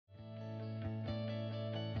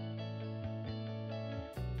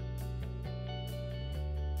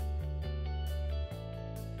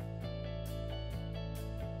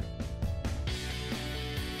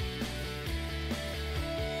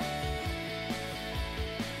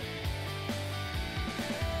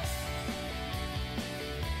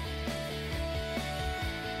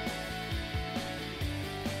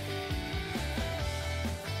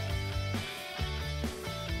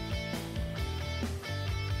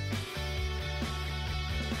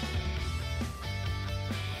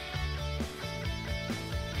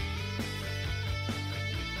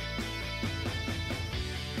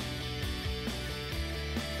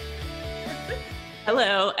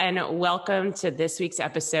Hello, and welcome to this week's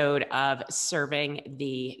episode of Serving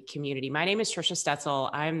the Community. My name is Trisha Stetzel.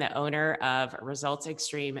 I'm the owner of Results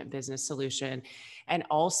Extreme Business Solution and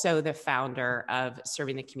also the founder of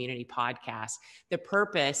Serving the Community podcast. The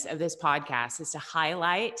purpose of this podcast is to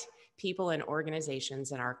highlight people and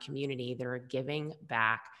organizations in our community that are giving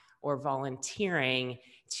back or volunteering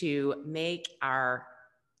to make our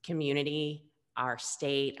community, our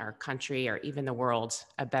state, our country, or even the world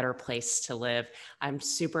a better place to live. I'm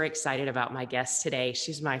super excited about my guest today.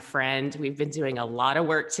 She's my friend. We've been doing a lot of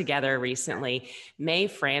work together recently. Mae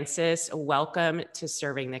Francis, welcome to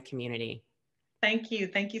Serving the Community. Thank you.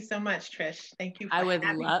 Thank you so much, Trish. Thank you for I would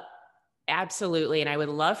having me. love, absolutely. And I would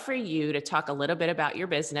love for you to talk a little bit about your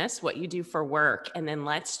business, what you do for work, and then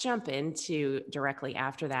let's jump into directly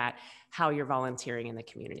after that, how you're volunteering in the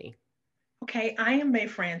community. Okay, I am Mae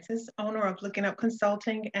Francis, owner of Lookin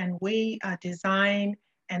Consulting, and we design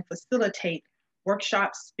and facilitate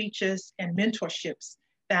workshops, speeches, and mentorships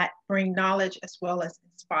that bring knowledge as well as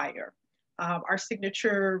inspire. Our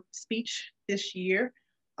signature speech this year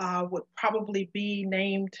would probably be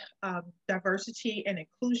named Diversity and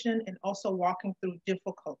Inclusion, and also Walking Through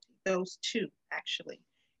Difficulty, those two actually.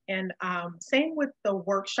 And same with the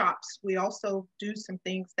workshops, we also do some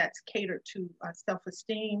things that's catered to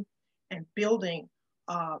self-esteem and building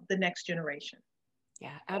the next generation. Yeah,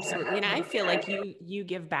 absolutely. And I feel like you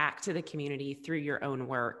give back to the community through your own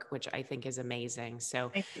work, which I think is amazing.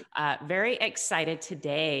 So very excited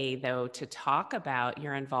today, though, to talk about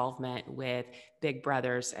your involvement with Big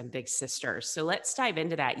Brothers and Big Sisters. So let's dive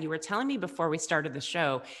into that. You were telling me before we started the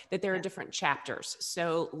show that there are different chapters.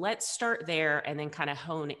 So let's start there and then kind of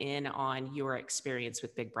hone in on your experience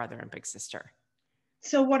with Big Brother and Big Sister.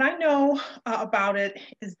 So what I know about it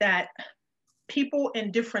is that people in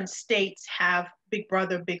different states have Big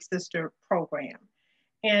Brother, Big Sister program.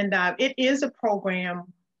 And it is a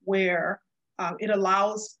program where it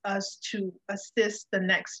allows us to assist the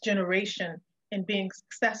next generation in being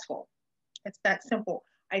successful. It's that simple.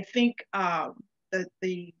 I think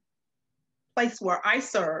the place where I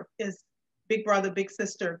serve is Big Brother, Big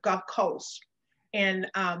Sister Gulf Coast. And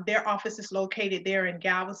their office is located there in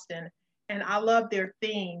Galveston. And I love their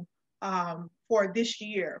theme for this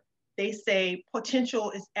year. They say potential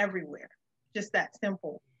is everywhere, just that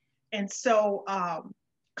simple. And so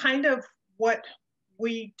kind of what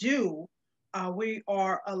we do, we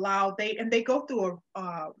are allowed, they go through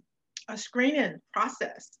a screening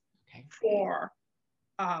process for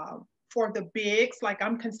the bigs, like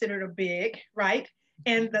I'm considered a big, right?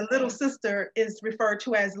 And the little sister is referred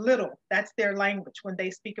to as little. That's their language when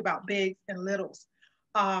they speak about bigs and littles.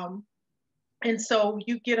 And so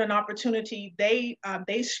you get an opportunity, they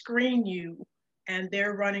screen you, and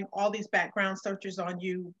they're running all these background searches on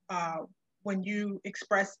you when you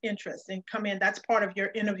express interest and come in. That's part of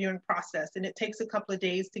your interviewing process. And it takes a couple of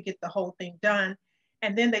days to get the whole thing done.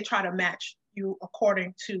 And then they try to match you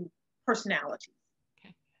according to personality.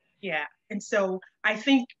 Okay. Yeah. And so I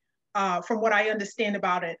think from what I understand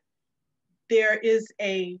about it, there is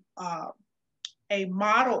a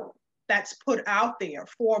model that's put out there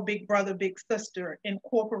for Big Brother, Big Sister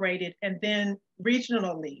Incorporated, and then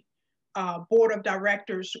regionally, board of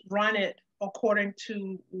directors run it according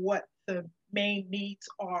to what the main needs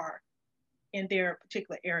are in their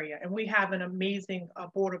particular area. And we have an amazing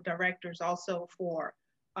board of directors also for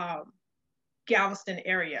Galveston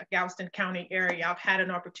area, Galveston County area. I've had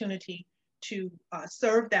an opportunity to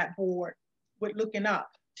serve that board with Looking Up,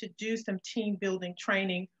 to do some team building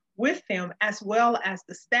training with them, as well as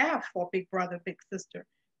the staff for Big Brother, Big Sister.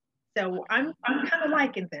 So I'm kind of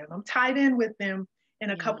liking them. I'm tied in with them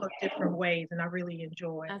in a couple of different ways, and I really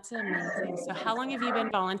enjoy. That's amazing. So how long have you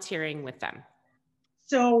been volunteering with them?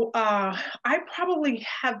 So I probably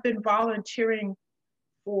have been volunteering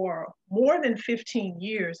for more than 15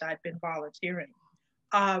 years. I've been volunteering,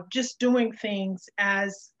 just doing things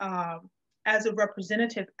as a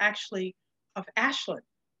representative, actually, of Ashland.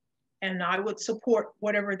 And I would support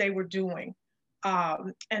whatever they were doing.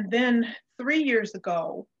 And then 3 years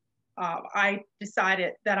ago, I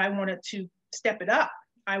decided that I wanted to step it up.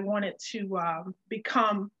 I wanted to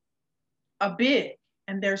become a big.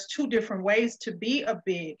 And there's two different ways to be a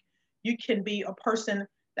big. You can be a person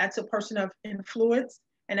that's a person of influence.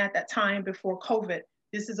 And at that time before COVID,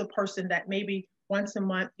 this is a person that maybe once a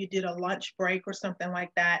month you did a lunch break or something like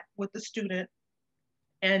that with the student.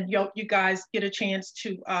 And you guys get a chance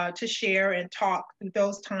to share and talk through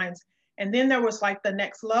those times. And then there was like the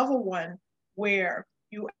next level one where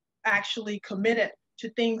you actually committed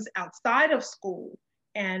to things outside of school,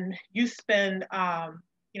 and you spend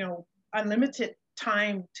unlimited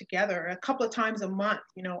time together, a couple of times a month,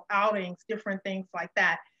 outings, different things like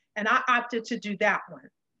that. And I opted to do that one.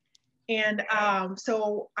 And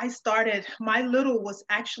so I started, my little was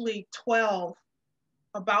actually 12,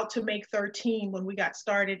 about to make 13 when we got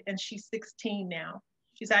started, and she's 16 now.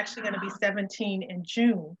 She's actually going to be 17 in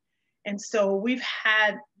June. And so we've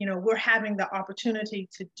had, we're having the opportunity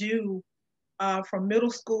to do from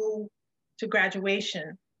middle school to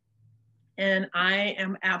graduation. And I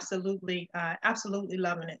am absolutely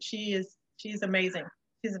loving it. She's amazing.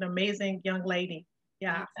 She's an amazing young lady.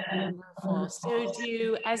 Yeah. Wonderful. So do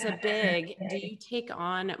you take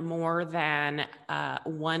on more than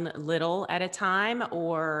one little at a time,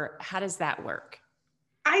 or how does that work?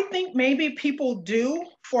 I think maybe people do.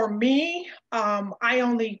 For me, I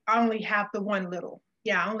only have the one little.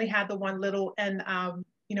 Yeah, I only have the one little, and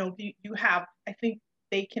you have. I think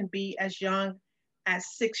they can be as young as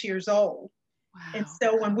 6 years old. And Wow.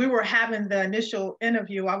 so when we were having the initial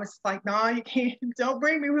interview, I was like, no, you can't, don't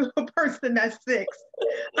bring me with a person that's 6.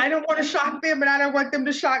 I don't want to shock them and I don't want them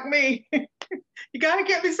to shock me. You got to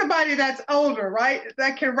get me somebody that's older, right?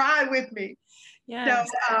 That can ride with me. Yes.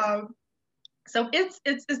 So it's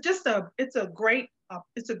a great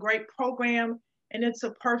program, and it's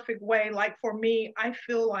a perfect way. Like for me, I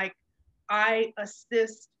feel like I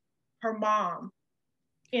assist her mom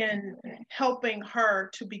in helping her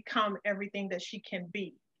to become everything that she can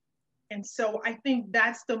be. And so I think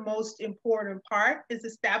that's the most important part, is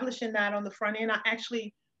establishing that on the front end.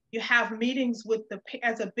 You have meetings with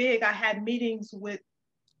I had meetings with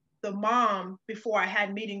the mom before I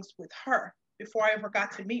had meetings with her. Before I ever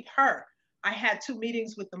got to meet her, I had 2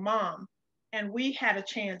 meetings with the mom, and we had a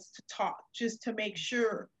chance to talk just to make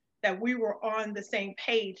sure that we were on the same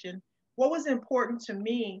page. And what was important to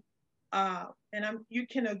me, you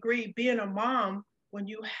can agree, being a mom, when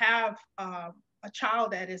you have a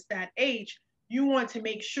child that is that age, you want to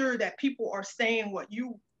make sure that people are saying what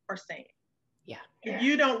you are saying. Yeah.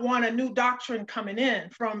 You don't want a new doctrine coming in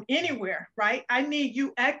from anywhere, right? I need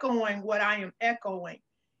you echoing what I am echoing.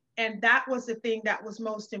 And that was the thing that was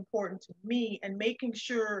most important to me, and making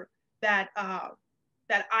sure that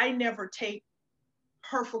that I never take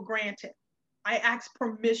her for granted. I ask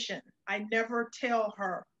permission. I never tell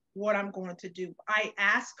her what I'm going to do. I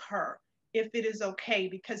ask her if it is okay,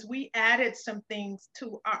 because we added some things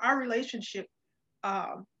to our relationship.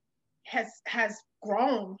 Has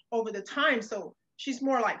grown over the time, so she's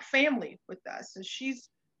more like family with us. And she's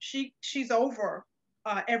over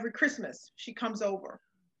every Christmas. She comes over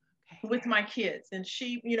with my kids, and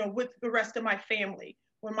she, with the rest of my family.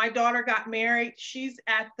 When my daughter got married, she's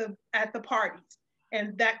at the parties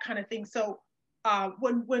and that kind of thing. So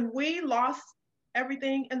when we lost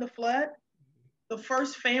everything in the flood, the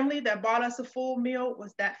first family that bought us a full meal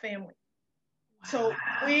was that family. Wow. So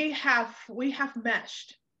we have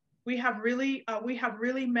meshed. We have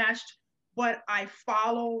really meshed, but I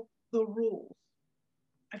follow the rules.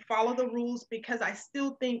 I follow the rules because I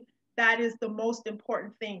still think that is the most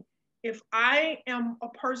important thing. If I am a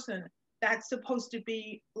person that's supposed to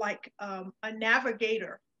be like a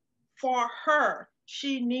navigator for her,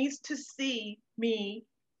 she needs to see me,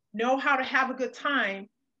 know how to have a good time,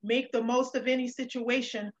 make the most of any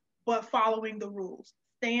situation, but following the rules,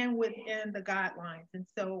 staying within the guidelines. And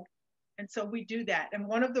so we do that. And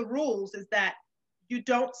one of the rules is that you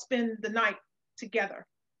don't spend the night together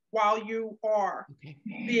while you are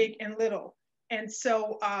big and little. And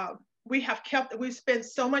so we've spent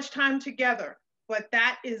so much time together, but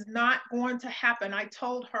that is not going to happen. I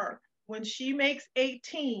told her, when she makes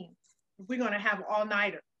 18, we're going to have an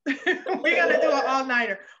all-nighter. We're going to do an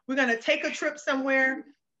all-nighter. We're going to take a trip somewhere,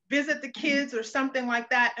 visit the kids or something like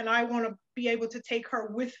that. And I want to be able to take her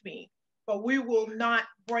with me, but we will not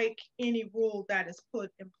break any rule that is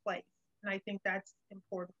put in place. And I think that's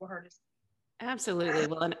important for her to see. Absolutely.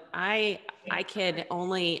 Well, and I can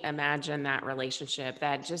only imagine that relationship.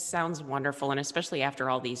 That just sounds wonderful. And especially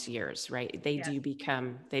after all these years, right? They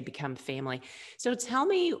become family. So tell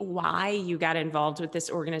me why you got involved with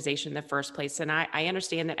this organization in the first place. And I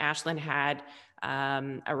understand that Ashland had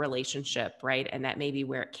a relationship, right? And that may be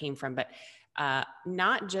where it came from, but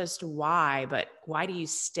not just why, but why do you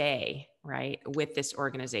stay, right, with this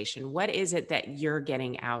organization? What is it that you're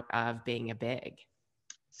getting out of being a big?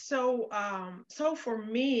 So for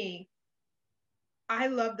me, I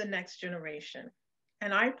love the next generation,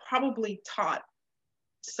 and I probably taught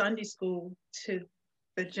Sunday school to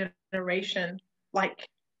the generation. Like,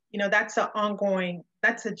 that's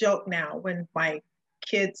that's a joke now when my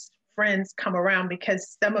kids' friends come around,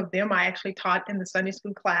 because some of them I actually taught in the Sunday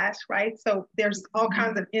school class, right? So there's all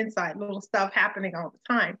kinds of inside little stuff happening all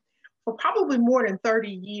the time for probably more than 30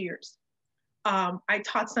 years. I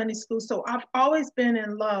taught Sunday school. So I've always been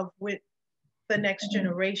in love with the next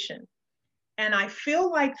generation. And I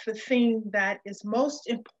feel like the thing that is most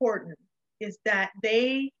important is that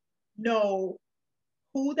they know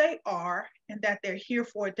who they are and that they're here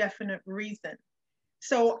for a definite reason.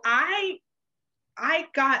 So I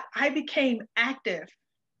became active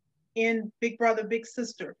in Big Brother, Big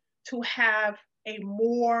Sister to have a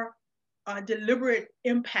more deliberate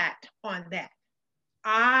impact on that.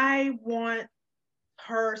 I want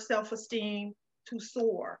her self-esteem to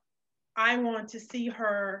soar. I want to see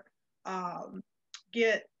her um,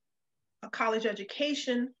 get a college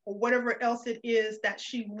education or whatever else it is that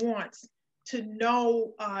she wants to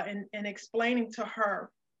know, and explaining to her.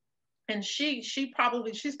 And she's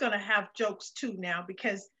going to have jokes too now,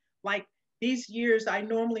 because like these years I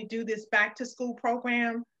normally do this back to school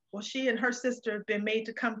program. Well, she and her sister have been made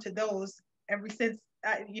to come to those ever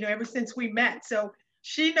since we met. So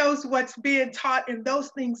she knows what's being taught in those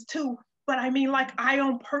things too. But I mean, like, I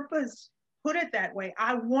on purpose put it that way.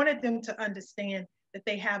 I wanted them to understand that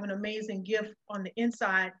they have an amazing gift on the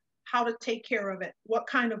inside, how to take care of it, what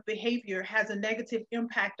kind of behavior has a negative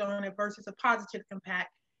impact on it versus a positive impact,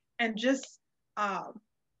 and just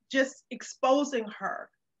exposing her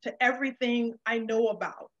to everything I know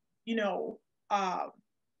about, you know, uh,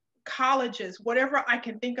 colleges, whatever I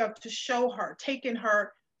can think of to show her, taking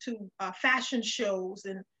her to fashion shows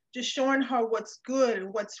and just showing her what's good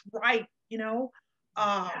and what's right, you know.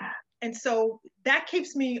 Um, and so that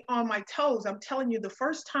keeps me on my toes. I'm telling you, the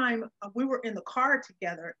first time we were in the car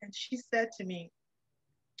together, and she said to me,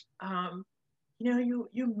 um,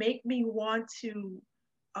 you make me want to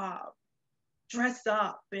uh, dress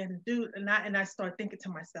up and do, and I start thinking to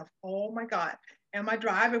myself, oh my God, am I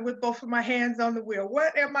driving with both of my hands on the wheel?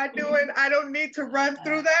 What am I doing? I don't need to run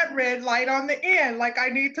through that red light on the end. Like, I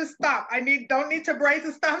need to stop. Don't need to brace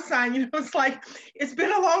a stop sign. It's like, it's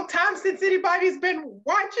been a long time since anybody's been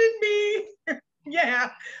watching me. Yeah,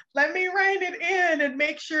 let me rein it in and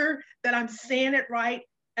make sure that I'm saying it right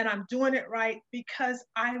and I'm doing it right, because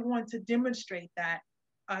I want to demonstrate that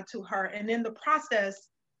to her. And in the process,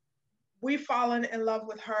 we've fallen in love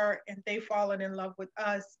with her and they've fallen in love with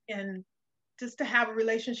us. And just to have a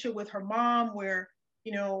relationship with her mom where,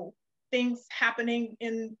 you know, things happening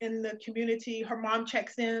in the community, her mom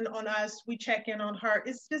checks in on us, we check in on her.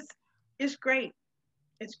 It's great.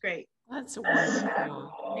 It's great. That's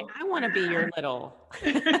wonderful. I want to be your little.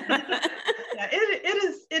 Yeah,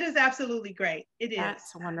 it is absolutely great. It is.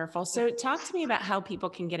 That's wonderful. So, talk to me about how people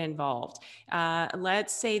can get involved.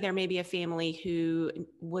 Let's say there may be a family who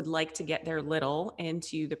would like to get their little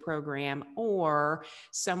into the program, or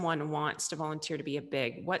someone wants to volunteer to be a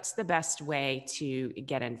big. What's the best way to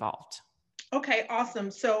get involved? Okay,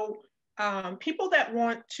 awesome. So, people that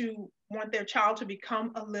want their child to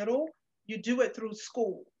become a little, you do it through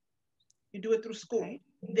school. You do it through school. Okay.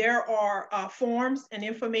 There are forms and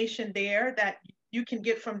information there that you can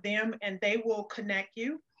get from them, and they will connect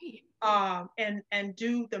you and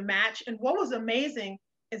do the match. And what was amazing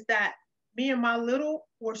is that me and my little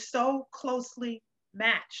were so closely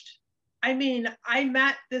matched. I mean, I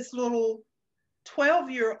met this little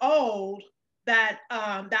 12-year-old that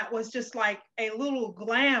was just like a little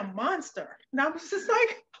glam monster, and I was just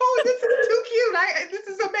like, oh, this is too cute. This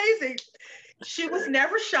is amazing. She was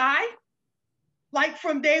never shy. Like,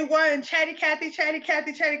 from day one, Chatty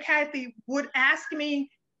Cathy would ask me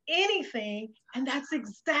anything, and that's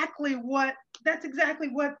exactly what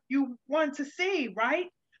you want to see, right?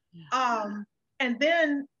 Yeah. And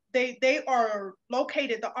then they are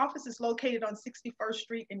located. The office is located on 61st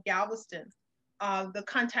Street in Galveston. The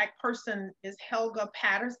contact person is Helga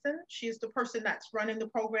Patterson. She is the person that's running the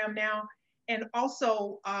program now. And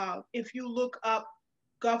also, if you look up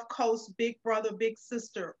Gulf Coast Big Brother, Big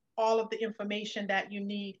Sister, all of the information that you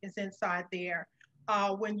need is inside there.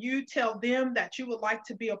 When you tell them that you would like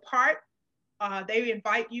to be a part, they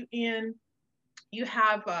invite you in. You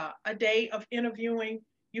have a day of interviewing.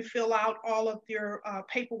 You fill out all of your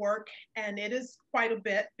paperwork, and it is quite a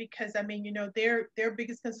bit, because I mean, their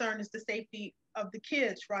biggest concern is the safety of the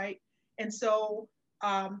kids, right? And so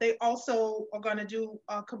they also are going to do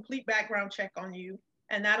a complete background check on you,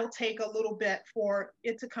 and that'll take a little bit for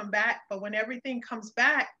it to come back. But when everything comes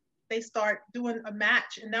back, they start doing a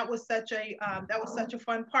match, and that was such a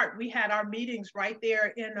fun part. We had our meetings right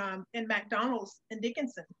there in McDonald's in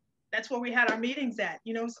Dickinson. That's where we had our meetings at.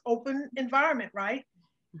 It's open environment, right?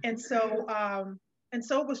 And so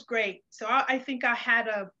it was great. So I think I had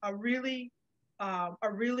a really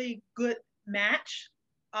good match.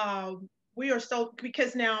 We are so,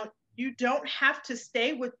 because now you don't have to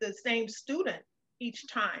stay with the same student each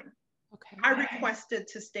time. Okay. I requested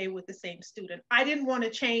to stay with the same student. I didn't want to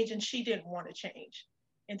change and she didn't want to change.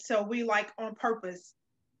 And so we like on purpose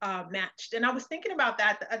matched. And I was thinking about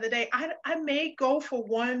that the other day. I may go for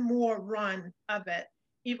one more run of it,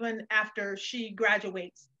 even after she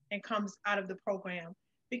graduates and comes out of the program,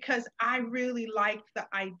 because I really like the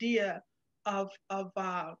idea of of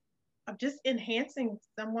uh, of just enhancing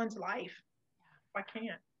someone's life if I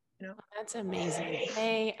can, you know. That's amazing.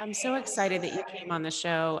 Hey, I'm so excited that you came on the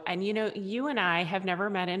show. And you and I have never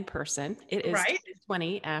met in person. It is Right?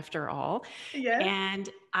 2020 after all. Yes. And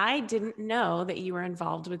I didn't know that you were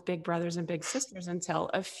involved with Big Brothers and Big Sisters until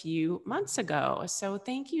a few months ago. So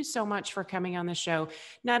thank you so much for coming on the show.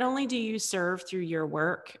 Not only do you serve through your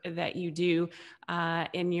work that you do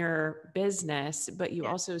in your business, but you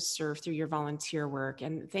Yes. also serve through your volunteer work.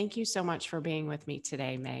 And thank you so much for being with me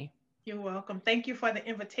today, Mae. You're welcome. Thank you for the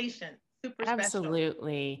invitation. Super special.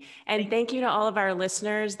 Absolutely. And Thank thank you. you to all of our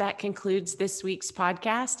listeners. That concludes this week's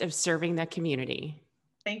podcast of Serving the Community.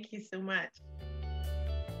 Thank you so much.